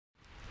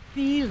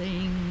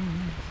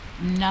Feelings,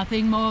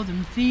 nothing more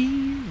than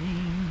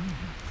feelings.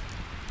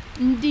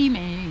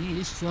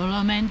 Dime,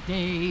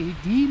 solamente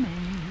dime.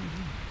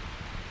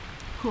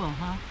 Cool,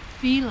 huh?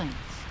 Feelings.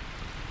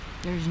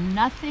 There's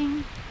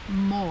nothing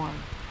more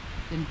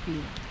than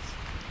feelings.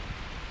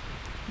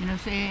 You know,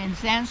 say in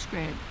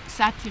Sanskrit,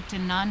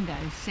 Satchitananda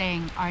is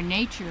saying our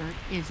nature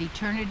is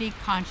eternity,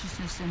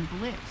 consciousness, and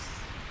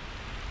bliss.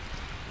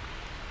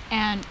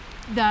 And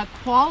the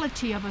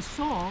quality of a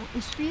soul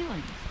is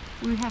feelings.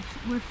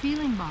 We're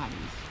feeling bodies,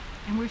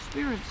 and we're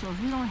spirit souls.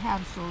 We don't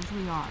have souls,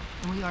 we are,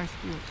 and we are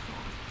spirit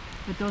souls.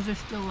 But those are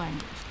still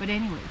language. But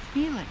anyway,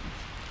 feelings.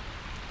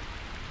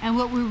 And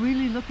what we're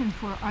really looking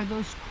for are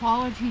those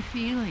quality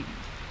feelings.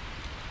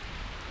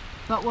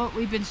 But what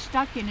we've been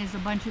stuck in is a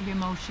bunch of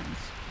emotions.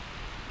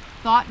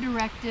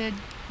 Thought-directed,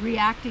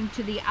 reacting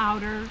to the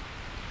outer,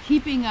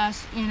 keeping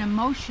us in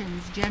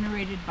emotions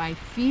generated by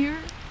fear,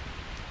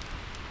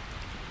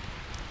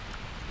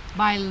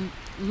 by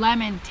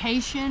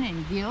lamentation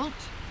and guilt.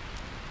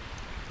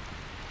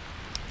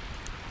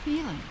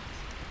 Feelings.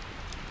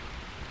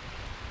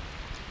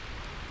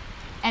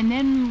 And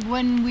then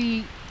when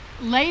we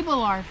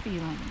label our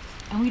feelings,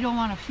 and we don't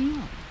want to feel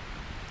them,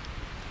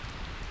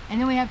 and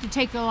then we have to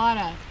take a lot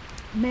of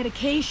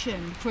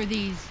medication for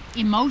these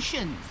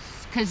emotions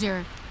because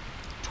they're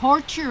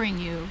torturing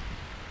you.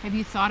 Have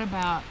you thought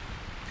about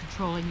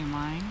controlling your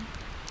mind?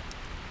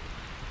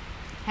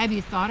 Have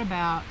you thought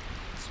about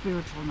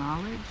spiritual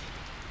knowledge?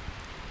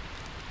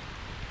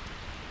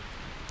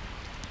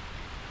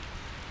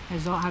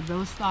 Have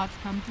those thoughts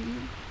come to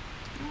you?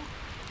 Yeah.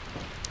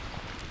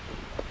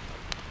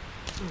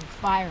 Ooh,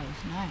 fire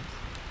is nice.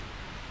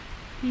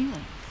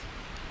 Feelings.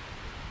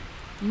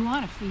 You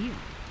want to feel.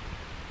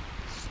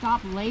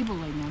 Stop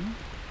labeling them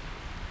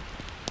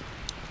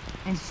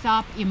and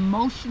stop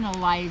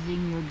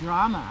emotionalizing your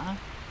drama.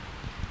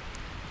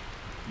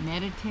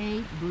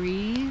 Meditate,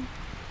 breathe,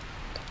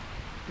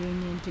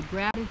 bring into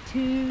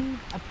gratitude,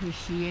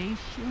 appreciation.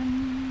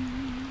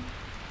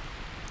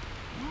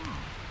 Yeah.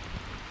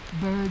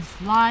 Birds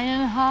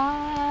flying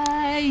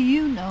high,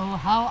 you know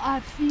how I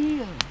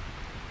feel.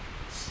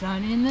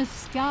 Sun in the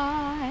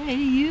sky,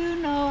 you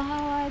know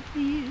how I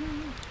feel.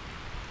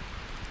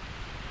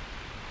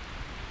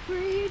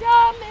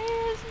 Freedom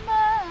is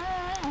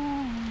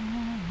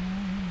mine.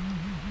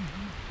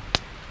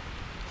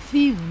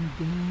 Feeling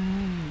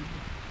good,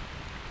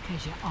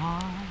 'cause you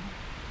are.